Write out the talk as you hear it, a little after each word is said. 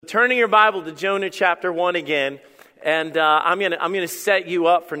Turning your Bible to Jonah chapter 1 again, and I'm gonna set you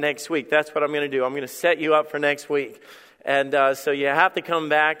up for next week. That's what I'm gonna do. I'm gonna set you up for next week, and so you have to come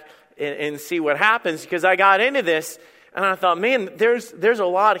back and see what happens, because I got into this and I thought, man, there's a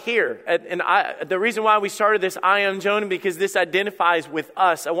lot here, and the reason why we started this I Am Jonah, because this identifies with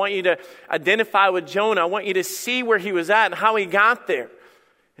us. I want you to identify with Jonah. I want you to see where he was at and how he got there,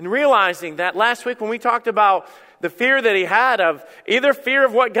 and realizing that last week when we talked about the fear that he had of either fear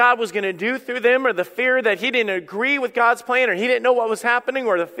of what God was going to do through them, or the fear that he didn't agree with God's plan, or he didn't know what was happening,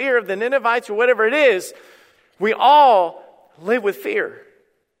 or the fear of the Ninevites, or whatever it is, we all live with fear.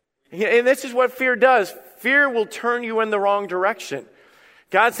 And this is what fear does. Fear will turn you in the wrong direction.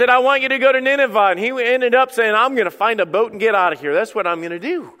 God said, I want you to go to Nineveh. And he ended up saying, I'm going to find a boat and get out of here. That's what I'm going to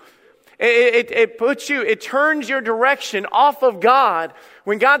do. It turns your direction off of God.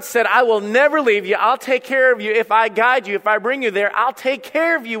 When God said, I will never leave you, I'll take care of you. If I guide you, if I bring you there, I'll take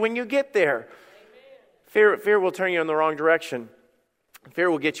care of you when you get there. Fear will turn you in the wrong direction. Fear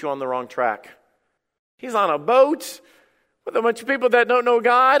will get you on the wrong track. He's on a boat with a bunch of people that don't know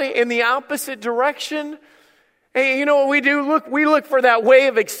God in the opposite direction. Hey, you know what we do? We look for that way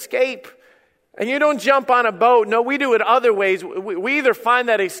of escape. And you don't jump on a boat. No, we do it other ways. We either find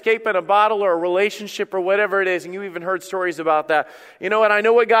that escape in a bottle or a relationship or whatever it is. And you even heard stories about that. You know what? I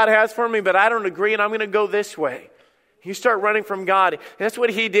know what God has for me, but I don't agree, and I'm going to go this way. You start running from God. And that's what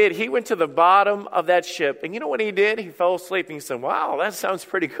he did. He went to the bottom of that ship. And you know what he did? He fell asleep and he said, wow, that sounds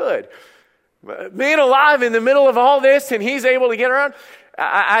pretty good. Being alive in the middle of all this, and he's able to get around.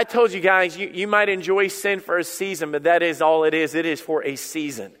 I told you guys, you might enjoy sin for a season, but that is all it is. It is for a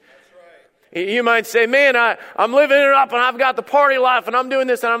season. You might say, man, I'm living it up and I've got the party life and I'm doing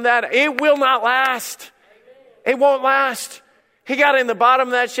this and I'm that. It will not last. It won't last. He got in the bottom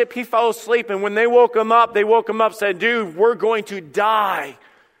of that ship. He fell asleep. And when they woke him up, said, dude, we're going to die.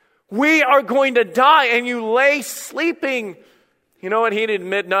 We are going to die. And you lay sleeping. You know what? He didn't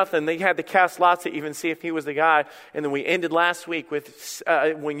admit nothing. They had to cast lots to even see if he was the guy. And then we ended last week with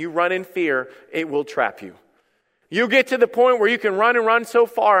when you run in fear, it will trap you. You get to the point where you can run so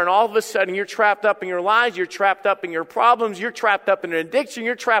far, and all of a sudden you're trapped up in your lies, you're trapped up in your problems, you're trapped up in an addiction,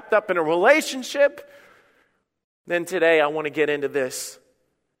 you're trapped up in a relationship. Then today I want to get into this.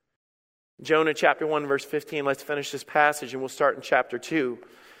 Jonah chapter 1 verse 15. Let's finish this passage and we'll start in chapter 2.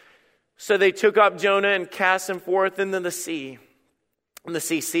 So they took up Jonah and cast him forth into the sea. And the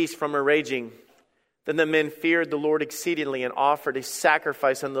sea ceased from her raging. Then the men feared the Lord exceedingly and offered a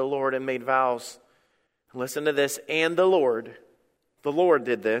sacrifice unto the Lord and made vows. Listen to this. And the Lord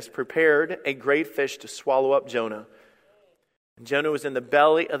did this, prepared a great fish to swallow up Jonah. And Jonah was in the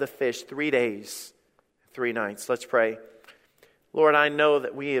belly of the fish 3 days, 3 nights. Let's pray. Lord, I know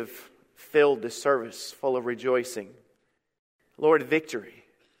that we have filled this service full of rejoicing. Lord, victory,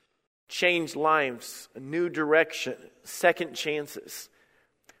 changed lives, a new direction, second chances.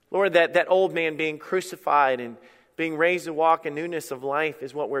 Lord, that old man being crucified and being raised to walk in newness of life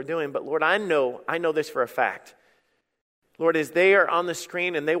is what we're doing. But Lord, I know this for a fact. Lord, as they are on the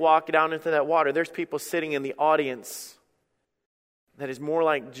screen and they walk down into that water, there's people sitting in the audience that is more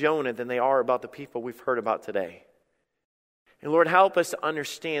like Jonah than they are about the people we've heard about today. And Lord, help us to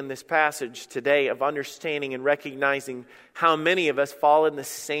understand this passage today of understanding and recognizing how many of us fall in the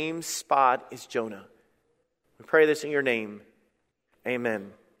same spot as Jonah. We pray this in your name.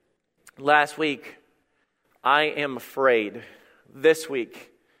 Amen. Last week, I am afraid. This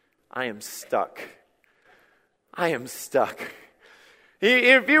week, I am stuck. I am stuck.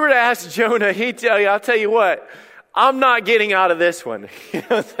 If you were to ask Jonah, he'd tell you, I'll tell you what, I'm not getting out of this one.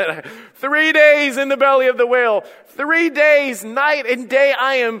 3 days in the belly of the whale. 3 days, night and day,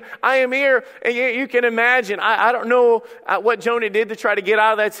 I am here. And you can imagine, I don't know what Jonah did to try to get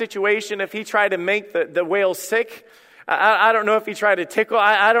out of that situation. If he tried to make the whale sick. I don't know if he tried to tickle.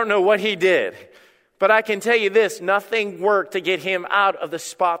 I don't know what he did. But I can tell you this, nothing worked to get him out of the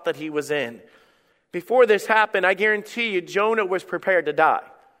spot that he was in. Before this happened, I guarantee you, Jonah was prepared to die.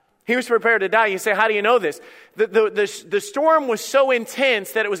 He was prepared to die. You say, how do you know this? The storm was so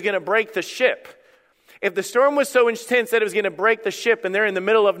intense that it was going to break the ship. If the storm was so intense that it was going to break the ship and they're in the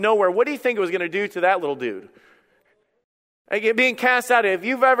middle of nowhere, what do you think it was going to do to that little dude? Being cast out. If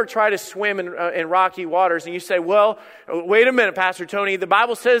you've ever tried to swim in rocky waters and you say, well, wait a minute, Pastor Tony, the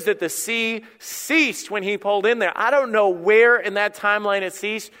Bible says that the sea ceased when he pulled in there. I don't know where in that timeline it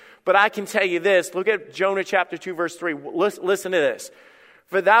ceased, but I can tell you this. Look at Jonah chapter 2, verse 3. Listen to this.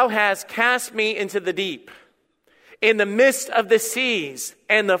 For thou hast cast me into the deep, in the midst of the seas,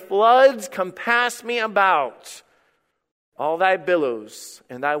 and the floods compassed me about. All thy billows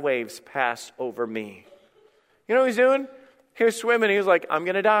and thy waves pass over me. You know what he's doing? He was swimming. He was like, I'm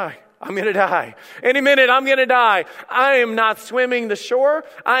going to die. I'm going to die. Any minute, I'm going to die. I am not swimming the shore.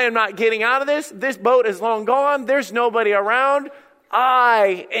 I am not getting out of this. This boat is long gone. There's nobody around.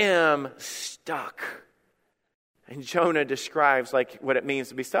 I am stuck. And Jonah describes like what it means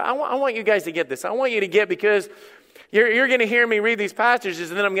to be stuck. I want you guys to get this. I want you to get, because you're going to hear me read these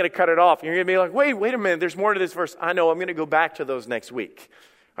passages and then I'm going to cut it off. You're going to be like, wait a minute. There's more to this verse. I know. I'm going to go back to those next week.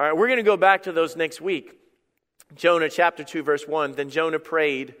 All right. We're going to go back to those next week. Jonah chapter 2 verse 1. Then Jonah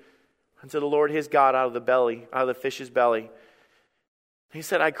prayed unto the Lord his God out of the fish's belly. He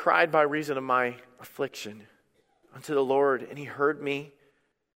said, I cried by reason of my affliction unto the Lord, and he heard me.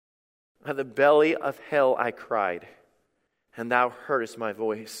 Out of the belly of hell I cried, and thou heardest my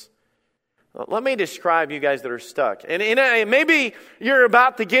voice. Well, let me describe you guys that are stuck. And maybe you're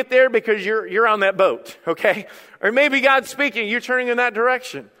about to get there because you're on that boat, okay? Or maybe God's speaking, you're turning in that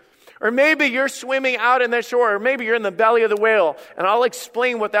direction. Or maybe you're swimming out in that shore, or maybe you're in the belly of the whale. And I'll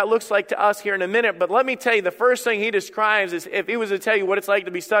explain what that looks like to us here in a minute. But let me tell you, the first thing he describes is, if he was to tell you what it's like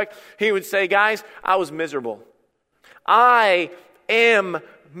to be stuck, he would say, guys, I was miserable. I am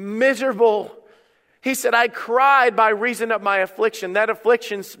miserable. He said, I cried by reason of my affliction. That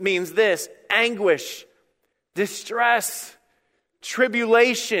affliction means this: anguish, distress,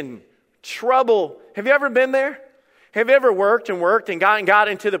 tribulation, trouble. Have you ever been there? Have you ever worked and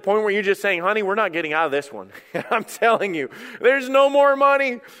gotten to the point where you're just saying, honey, we're not getting out of this one. I'm telling you, there's no more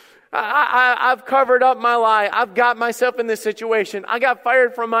money. I've covered up my lie. I've got myself in this situation. I got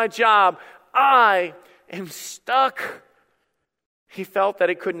fired from my job. I am stuck. He felt that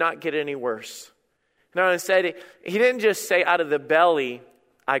it could not get any worse. Now, I said, he didn't just say out of the belly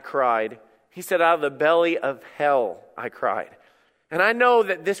I cried. He said out of the belly of hell I cried. And I know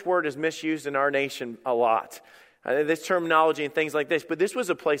that this word is misused in our nation a lot. This terminology and things like this. But this was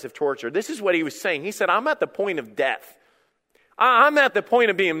a place of torture. This is what he was saying. He said, I'm at the point of death. I'm at the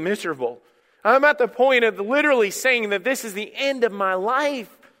point of being miserable. I'm at the point of literally saying that this is the end of my life.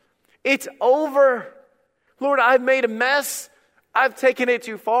 It's over. Lord, I've made a mess. I've taken it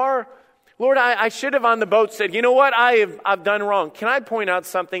too far. Lord, I should have on the boat said, you know what? I've done wrong. Can I point out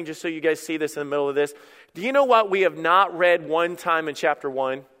something just so you guys see this in the middle of this? Do you know what we have not read one time in chapter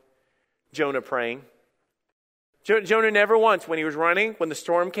 1? Jonah praying. Jonah never once, when he was running, when the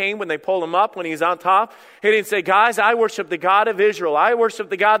storm came, when they pulled him up, when he was on top, he didn't say, guys, I worship the God of Israel. I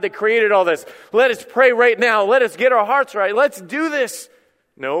worship the God that created all this. Let us pray right now. Let us get our hearts right. Let's do this.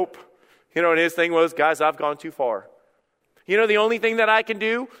 Nope. You know what his thing was? Guys, I've gone too far. You know, the only thing that I can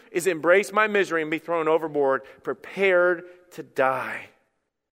do is embrace my misery and be thrown overboard, prepared to die.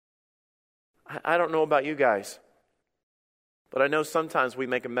 I don't know about you guys, but I know sometimes we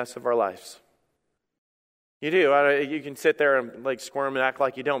make a mess of our lives. You do. You can sit there and like squirm and act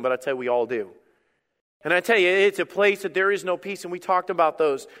like you don't, but I tell you, we all do. And I tell you, it's a place that there is no peace, and we talked about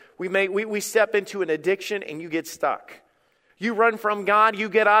those. We step into an addiction and you get stuck. You run from God, you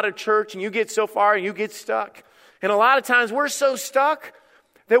get out of church, and you get so far and you get stuck. And a lot of times we're so stuck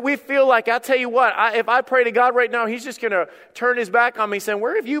that we feel like, I'll tell you what, if I pray to God right now, he's just going to turn his back on me saying,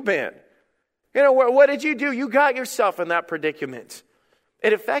 where have you been? You know, what did you do? You got yourself in that predicament.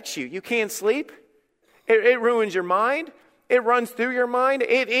 It affects you. You can't sleep. It ruins your mind. It runs through your mind.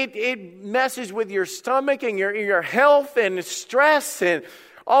 It messes with your stomach and your health and stress and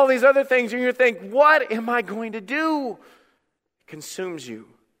all these other things. And you think, what am I going to do? It consumes you.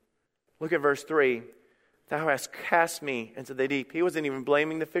 Look at verse 3. Thou hast cast me into the deep. He wasn't even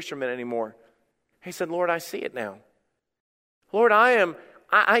blaming the fishermen anymore. He said, Lord, I see it now. Lord,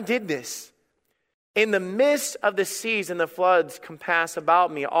 I did this. In the midst of the seas and the floods compass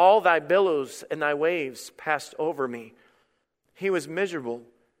about me, all thy billows and thy waves passed over me. He was miserable.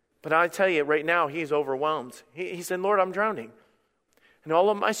 But I tell you right now, he's overwhelmed. He said, Lord, I'm drowning. In all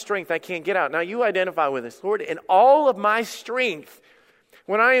of my strength, I can't get out. Now you identify with this. Lord, in all of my strength,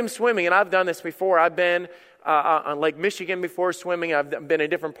 when I am swimming, and I've done this before, I've been on Lake Michigan before swimming. I've been in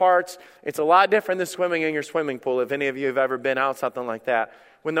different parts. It's a lot different than swimming in your swimming pool, if any of you have ever been out, something like that.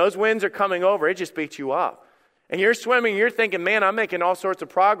 When those winds are coming over, it just beats you up. And you're swimming, you're thinking, man, I'm making all sorts of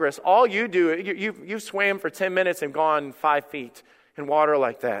progress. All you do, you've swam for 10 minutes and gone 5 feet in water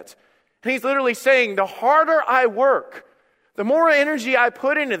like that. And he's literally saying, the harder I work, the more energy I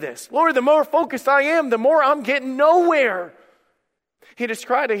put into this, Lord, the more focused I am, the more I'm getting nowhere. He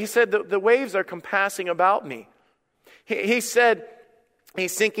described it. He said, the waves are compassing about me. He said,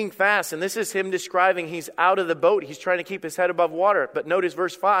 he's sinking fast. And this is him describing he's out of the boat. He's trying to keep his head above water. But notice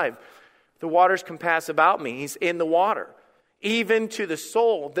verse 5. The waters compass about me. He's in the water. Even to the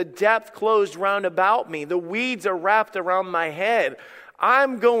soul. The depth closed round about me. The weeds are wrapped around my head.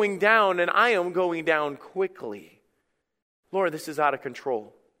 I'm going down, and I am going down quickly. Lord, this is out of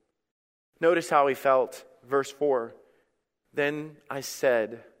control. Notice how he felt. Verse 4. Then I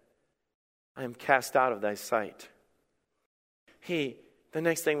said, I am cast out of thy sight. The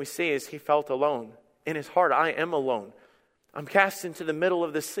next thing we see is he felt alone. In his heart, I am alone. I'm cast into the middle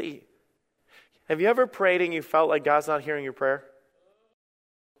of the sea. Have you ever prayed and you felt like God's not hearing your prayer?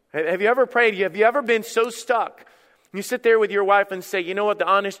 Have you ever prayed? Have you ever been so stuck? You sit there with your wife and say, you know what the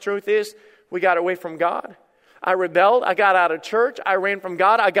honest truth is? We got away from God. I rebelled. I got out of church. I ran from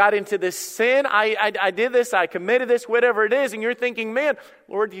God. I got into this sin. I did this. I committed this, whatever it is. And you're thinking, man,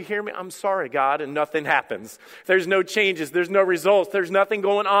 Lord, do you hear me? I'm sorry, God. And nothing happens. There's no changes. There's no results. There's nothing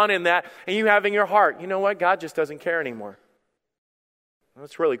going on in that. And you have in your heart, you know what? God just doesn't care anymore. Well,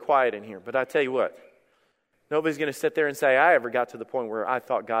 it's really quiet in here. But I tell you what, nobody's going to sit there and say, I ever got to the point where I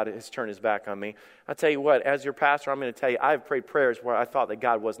thought God has turned his back on me. I tell you what, as your pastor, I'm going to tell you, I've prayed prayers where I thought that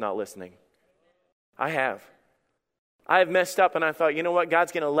God was not listening. I have messed up and I thought, you know what?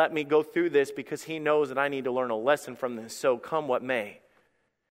 God's going to let me go through this because he knows that I need to learn a lesson from this. So come what may.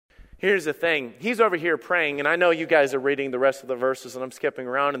 Here's the thing. He's over here praying, and I know you guys are reading the rest of the verses, and I'm skipping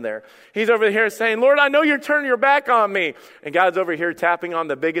around in there. He's over here saying, Lord, I know you're turning your back on me. And God's over here tapping on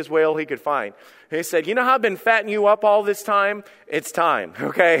the biggest whale he could find. And he said, you know how I've been fattening you up all this time? It's time,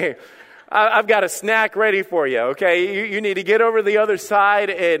 okay? I've got a snack ready for you, okay? You need to get over the other side,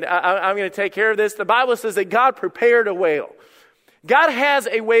 and I'm going to take care of this. The Bible says that God prepared a whale. God has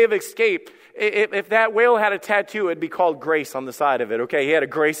a way of escape. If that whale had a tattoo, it'd be called grace on the side of it, okay? He had a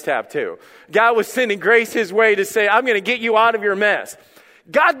grace tattoo. God was sending grace his way to say, I'm going to get you out of your mess.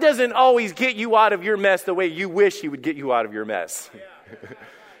 God doesn't always get you out of your mess the way you wish he would get you out of your mess.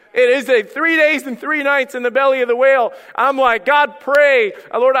 It is a 3 days and 3 nights in the belly of the whale. I'm like, God, pray.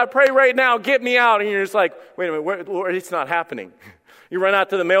 Lord, I pray right now, get me out. And you're just like, wait a minute, Lord, it's not happening. You run out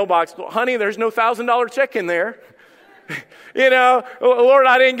to the mailbox. Honey, there's no $1,000 check in there. You know, Lord,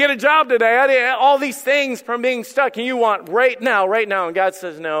 I didn't get a job today. All these things from being stuck. And you want right now. And God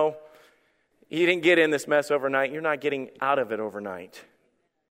says, no, you didn't get in this mess overnight. You're not getting out of it overnight.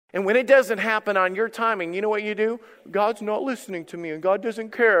 And when it doesn't happen on your timing, you know what you do? God's not listening to me and God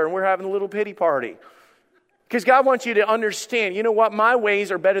doesn't care and we're having a little pity party. Because God wants you to understand, you know what? My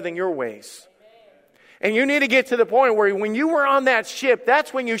ways are better than your ways. And you need to get to the point where when you were on that ship,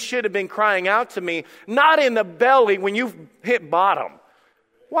 that's when you should have been crying out to me, not in the belly when you've hit bottom.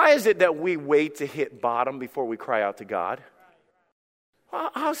 Why is it that we wait to hit bottom before we cry out to God?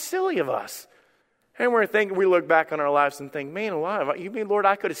 How silly of us. And we look back on our lives and think, man alive, you mean, Lord,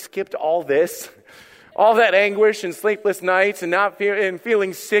 I could have skipped all this, all that anguish and sleepless nights and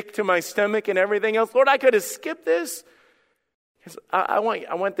feeling sick to my stomach and everything else. Lord, I could have skipped this. I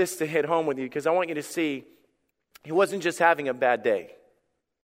want this to hit home with you because I want you to see he wasn't just having a bad day.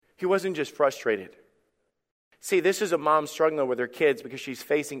 He wasn't just frustrated. See, this is a mom struggling with her kids because she's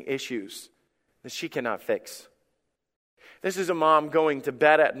facing issues that she cannot fix. This is a mom going to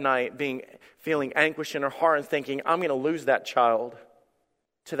bed at night feeling anguish in her heart and thinking, I'm going to lose that child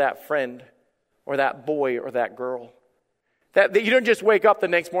to that friend or that boy or that girl. That you don't just wake up the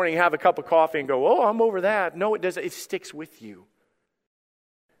next morning and have a cup of coffee and go, oh, I'm over that. No, it doesn't. It sticks with you.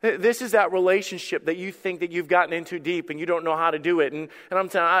 This is that relationship that you think that you've gotten into deep and you don't know how to do it. And I'm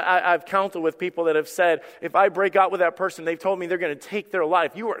telling you, I've counseled with people that have said, if I break out with that person, they've told me they're going to take their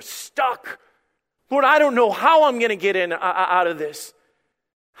life. You are stuck. Lord, I don't know how I'm going to get out of this.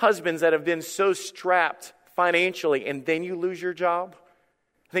 Husbands that have been so strapped financially and then you lose your job.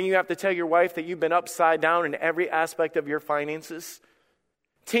 Then you have to tell your wife that you've been upside down in every aspect of your finances.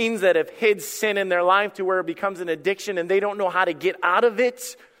 Teens that have hid sin in their life to where it becomes an addiction and they don't know how to get out of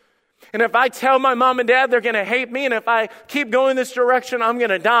it. And if I tell my mom and dad, they're going to hate me. And if I keep going this direction, I'm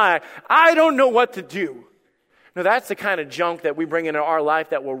going to die. I don't know what to do. Now, that's the kind of junk that we bring into our life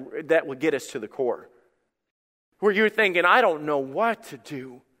that will get us to the core. Where you're thinking, I don't know what to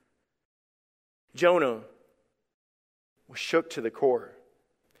do. Jonah was shook to the core.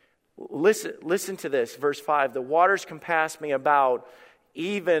 Listen to this, verse 5. The waters compass me about,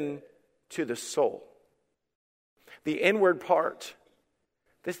 even to the soul. The inward part.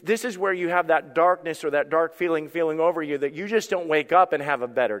 This is where you have that darkness or that dark feeling over you that you just don't wake up and have a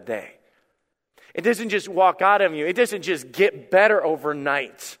better day. It doesn't just walk out of you. It doesn't just get better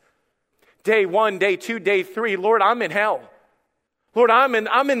overnight. Day 1, day 2, day 3. Lord, I'm in hell. Lord, I'm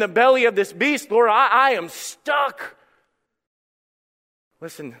in the belly of this beast. Lord, I am stuck.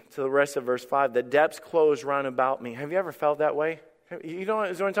 Listen to the rest of verse 5. The depths close round about me. Have you ever felt that way? You know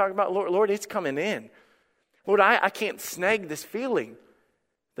what I'm talking about? Lord, it's coming in. Lord, I can't snag this feeling.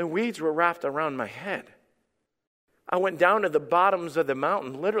 The weeds were wrapped around my head. I went down to the bottoms of the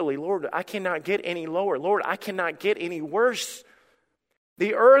mountain. Literally, Lord, I cannot get any lower. Lord, I cannot get any worse.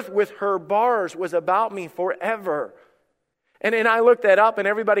 The earth with her bars was about me forever. And I looked that up, and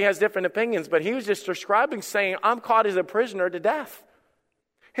everybody has different opinions, but he was just describing, saying, I'm caught as a prisoner to death.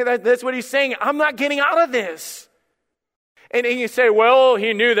 That's what he's saying. I'm not getting out of this. And you say, well,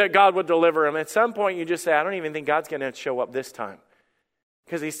 he knew that God would deliver him. At some point, you just say, I don't even think God's going to show up this time.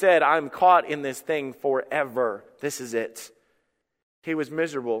 Because he said, I'm caught in this thing forever. This is it. He was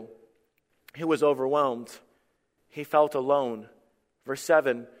miserable. He was overwhelmed. He felt alone. Verse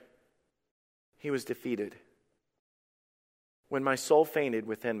 7, he was defeated. When my soul fainted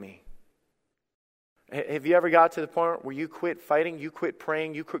within me. Have you ever got to the point where you quit fighting, you quit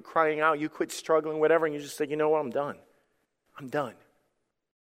praying, you quit crying out, you quit struggling, whatever, and you just say, you know what, I'm done. I'm done.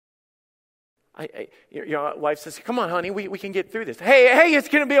 Your wife says, come on, honey, we can get through this. Hey, it's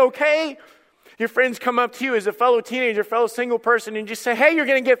going to be okay. Your friends come up to you as a fellow teenager, fellow single person, and just say, hey, you're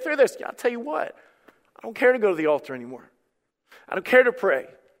going to get through this. I'll tell you what, I don't care to go to the altar anymore. I don't care to pray.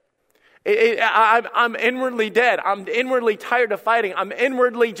 I'm inwardly dead. I'm inwardly tired of fighting. I'm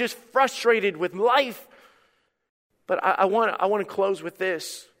inwardly just frustrated with life. But I want to close with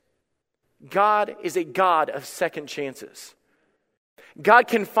this. God is a God of second chances. God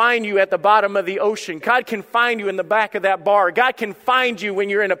can find you at the bottom of the ocean. God can find you in the back of that bar. God can find you when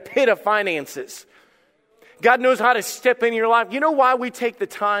you're in a pit of finances. God knows how to step in your life. You know why we take the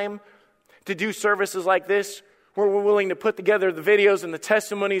time to do services like this? Where we're willing to put together the videos and the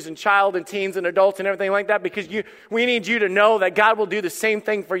testimonies and child and teens and adults and everything like that, because we need you to know that God will do the same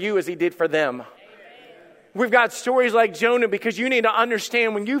thing for you as he did for them. Amen. We've got stories like Jonah because you need to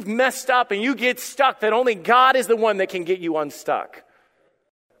understand when you've messed up and you get stuck that only God is the one that can get you unstuck.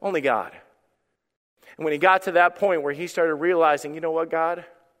 Only God. And when he got to that point where he started realizing, you know what, God?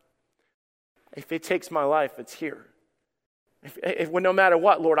 If it takes my life, it's here. If no matter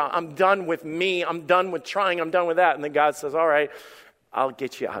what, Lord, I'm done with me. I'm done with trying. I'm done with that. And then God says, all right, I'll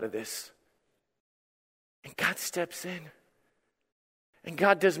get you out of this. And God steps in. And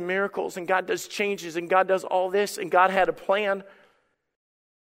God does miracles. And God does changes. And God does all this. And God had a plan.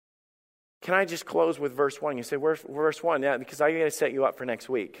 Can I just close with verse 1? You say, where's verse 1? Yeah, because I'm going to set you up for next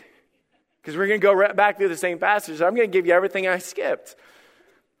week. Because we're going to go right back through the same passage. I'm going to give you everything I skipped.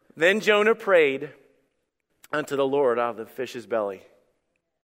 Then Jonah prayed unto the Lord out of the fish's belly.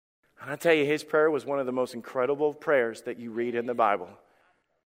 And I tell you, his prayer was one of the most incredible prayers that you read in the Bible.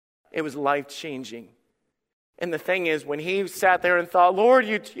 It was life-changing. And the thing is, when he sat there and thought, Lord,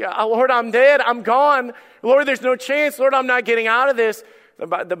 I'm dead, I'm gone. Lord, there's no chance. Lord, I'm not getting out of this.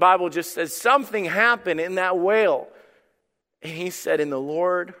 The Bible just says something happened in that whale. And he said, and the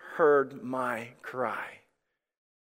Lord heard my cry.